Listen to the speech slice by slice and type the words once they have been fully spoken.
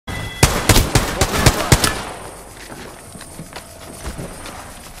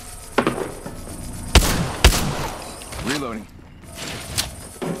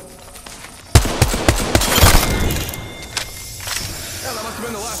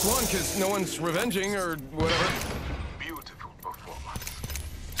last one, because no one's revenging or whatever. Beautiful performance.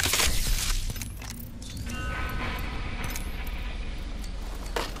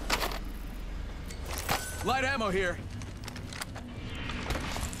 Light ammo here.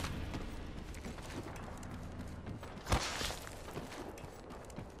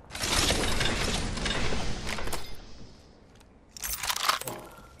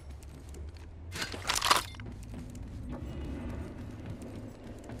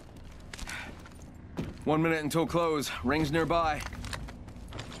 One minute until close. Rings nearby.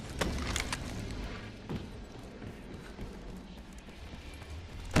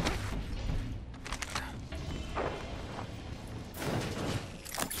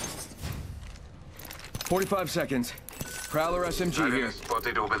 "45 seconds. Prowler SMG here.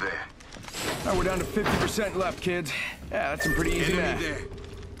 Spotted over there. All right, we're down to 50% left, kids. Yeah, that's some pretty easy Enemy math. there.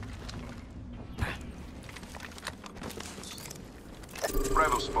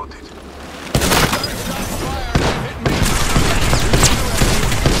 Rival spotted.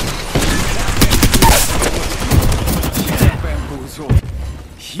 Bamboozled.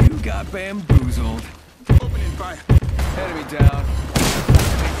 You got bamboozled. Opening fire. Enemy down.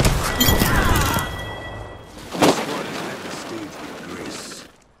 Squad has left the stage with grace.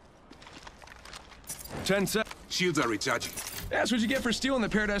 10 seconds. Shields are recharging. That's what you get for stealing the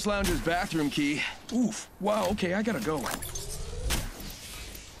Paradise Lounge's bathroom key. Oof. Wow, okay, I gotta go.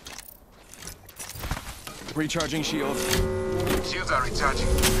 Recharging shields. Shields are recharging.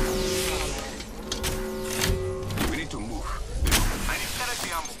 We need to move. I need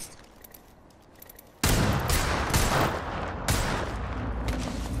energy ammo.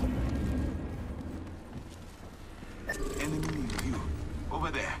 Enemy in view.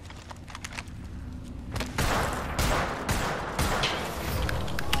 Over there.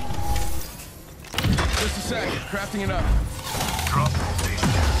 Just a sec. Crafting it up. Drop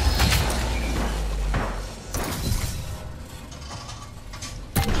station.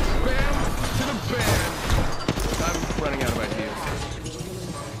 Bam to the band. I'm running out of ideas.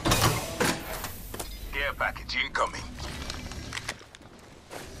 Care package incoming.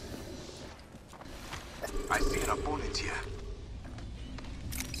 I see an opponent here.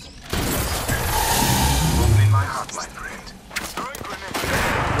 Opening my heart, my friend. Throwing grenade.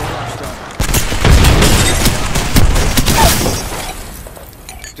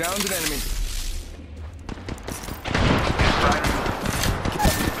 Down's an enemy.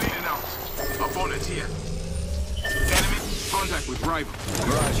 Bleeding out. Opponent here. Enemy. Contact with rival.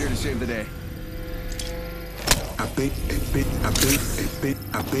 Mirooge here to save the day.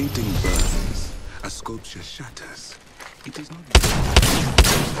 Abating burns. A sculpture shatters. It is not.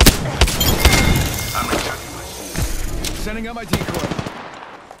 I'm recharging my shield. Sending out my decoy.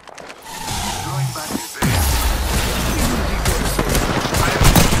 Drawing back his air.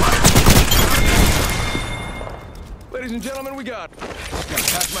 Ladies and gentlemen, we got. Gotta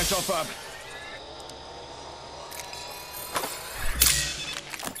patch myself up.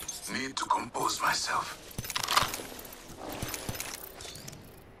 Need to compose myself.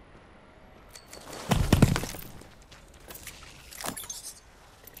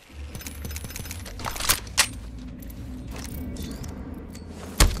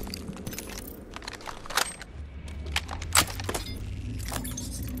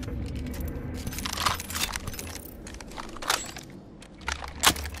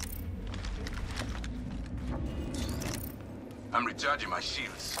 I'm recharging my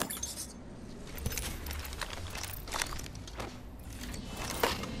shields.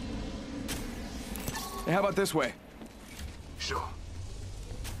 Hey, how about this way? Sure.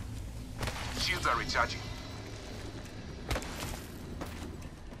 Shields are recharging.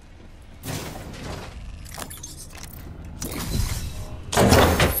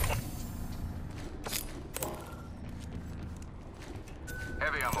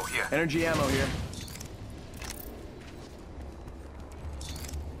 Heavy ammo here. Energy ammo here.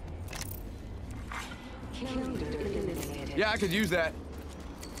 Yeah, I could use that.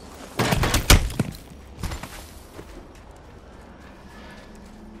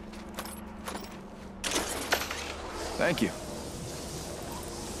 Thank you.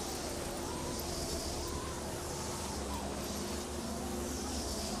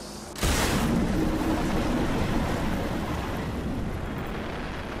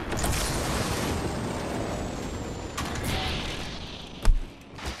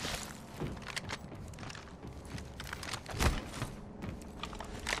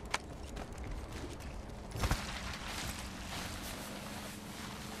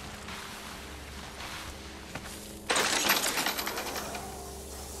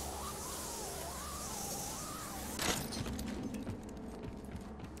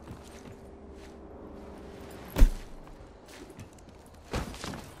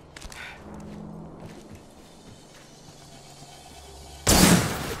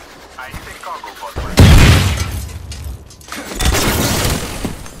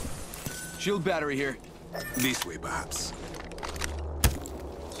 Shield battery here. This way, perhaps.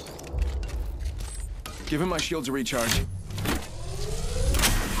 Give him my shield to recharge.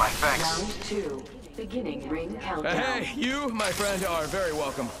 My thanks. Round 2. Beginning ring countdown. Hey, you, my friend, are very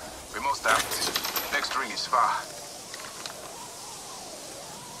welcome. We most apt. Next ring is far.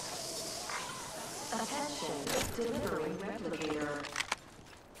 Attention. Delivering replicator.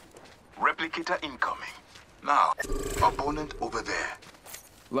 Replicator incoming. Now, opponent over there.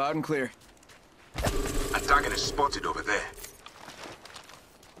 Loud and clear. Antagonist spotted over there.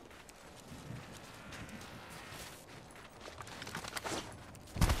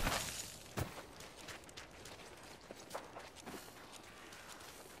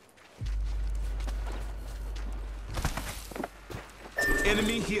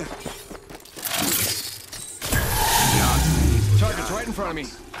 Enemy here. Target's right in front of me.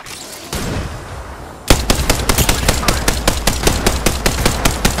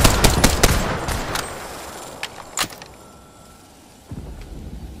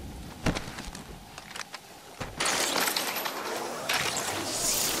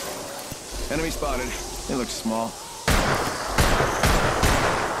 Enemy spotted. They look small.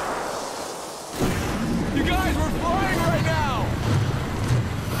 You guys, we're flying right now!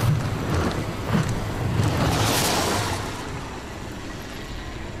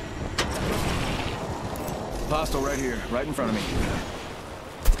 Hostile right here, right in front of me.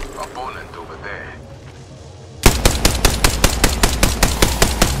 Opponent over there.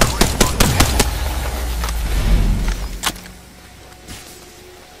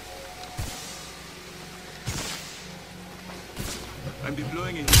 I'm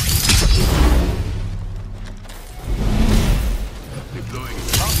deploying it. Deploying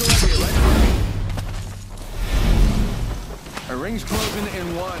it. Hostile right here, right in front of me. Our ring's closing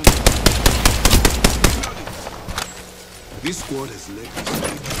in 1. This squad has led us.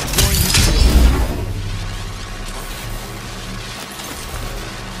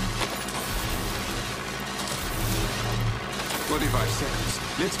 45 seconds.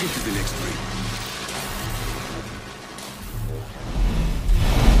 Let's get to the next ring.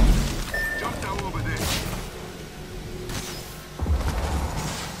 Jump down over there.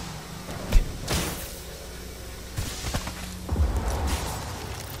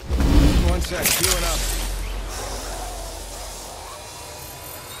 1 sec, healing up.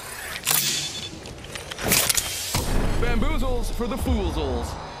 Bamboozles for the foolsels.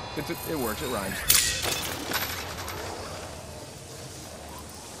 It works, it rhymes.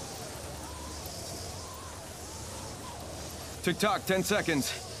 Tick-tock, 10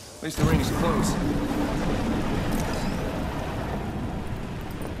 seconds. At least the ring is close.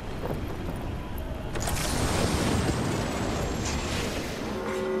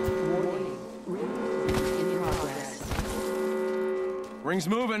 Warning. Ring in progress. Ring's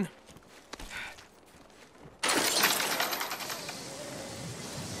moving.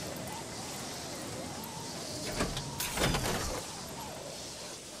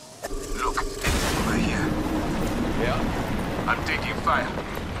 Look, over here. Yeah? I'm taking fire.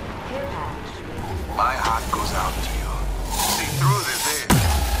 Care package. My heart goes out to you. See through the there.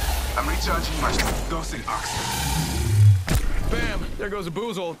 I'm recharging my Dosing oxygen. Bam! There goes a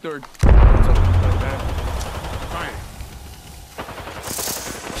boozle. Or something like that. Fire.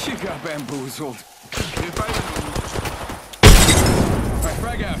 She got bamboozled. Alright,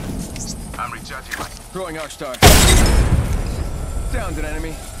 frag out. I'm recharging my... Throwing Arcstar. Downed an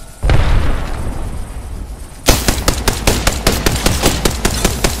enemy.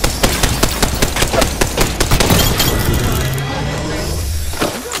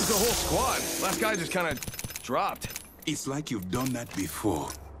 The whole squad. Last guy just kind of dropped. It's like you've done that before.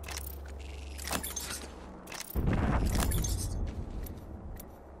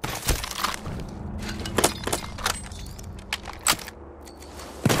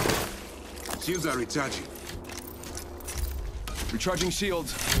 Shields are recharging. Recharging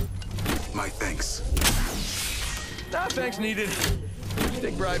shields. My thanks. No thanks needed.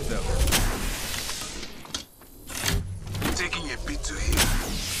 Take bribes though. Taking a bit to heal.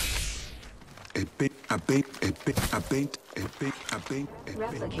 A bit, a bit, a bit, a bit, a bit, a bit, a bit,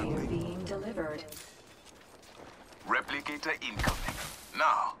 Replicator being delivered. Replicator incoming.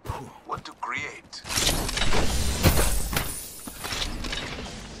 Now, what to create?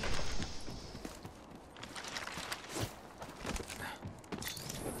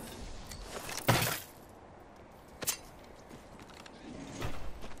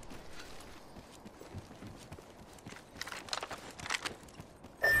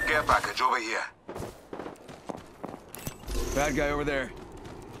 Care package over here. Bad guy over there.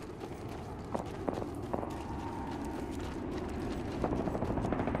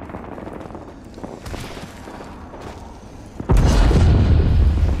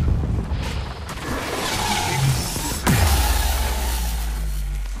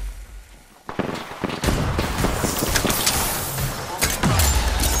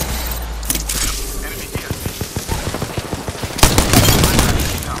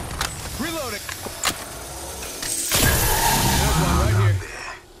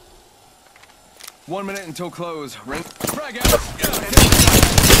 1 minute until close. Ring. Frag out.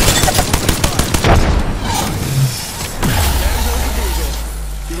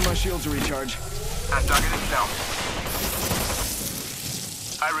 Give him my shield to recharge. Antagonist down.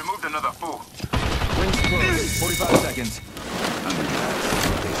 I removed another fool. Rings close. 45 seconds.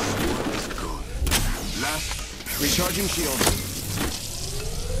 Last. Recharging shield.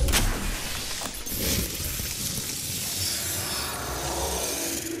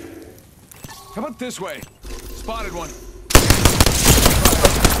 How about this way? Spotted one.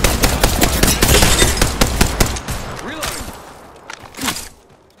 Reloading.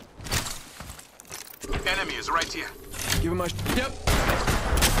 Enemy is right here. Give him my... Yep.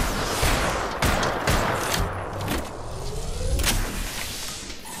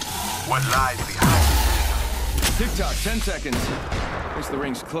 What lies behind? Tick-tock, 10 seconds. Guess the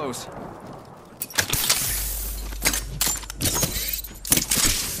ring's close.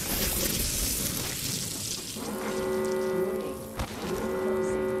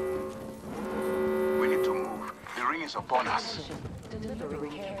 We need to move. The ring is upon us.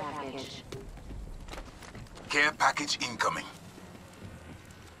 Delivering care package. Care package incoming.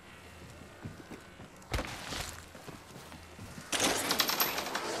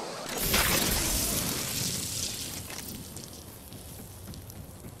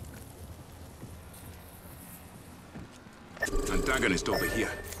 Antagonist over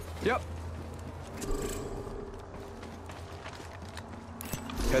here. Yep.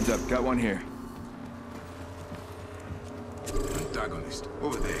 Heads up, got one here. Antagonist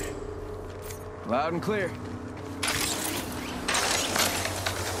over there. Loud and clear.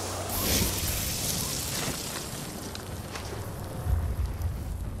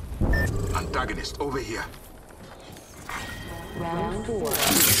 Antagonist over here. Round 4.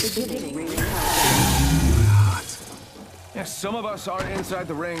 Beginning ring countdown. Hot. Yeah, some of us are inside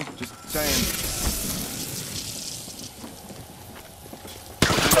the ring, just saying.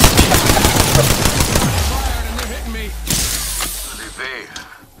 Fired and they're hitting me. They're there.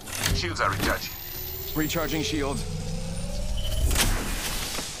 Shields are recharging. Recharging shields.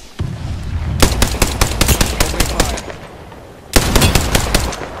 Opening fire.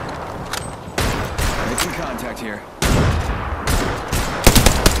 Making contact here.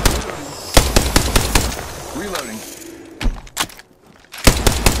 Reloading.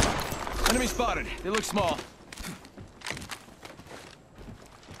 Enemy spotted. They look small.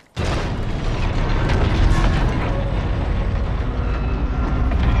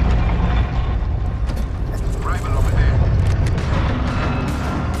 Rival over there.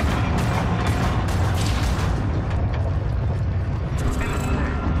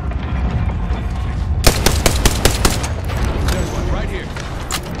 There's one right here.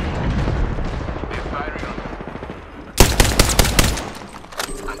 They're firing on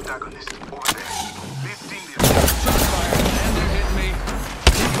antagonist over there. 15 the Shots fired, and they're hitting me.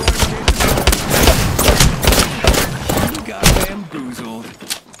 You got bamboozled.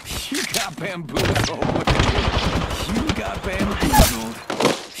 You got bamboozled. You got bamboozled.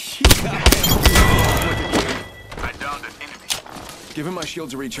 You got bamboozled. I downed an enemy. Give him my shield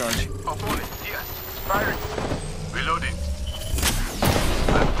to recharge. Opponent here. Firing. Reloading.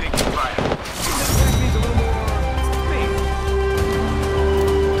 I'm taking fire. This place needs a little more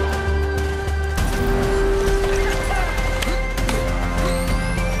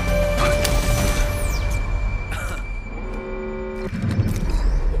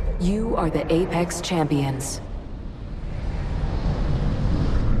You are the Apex Champions.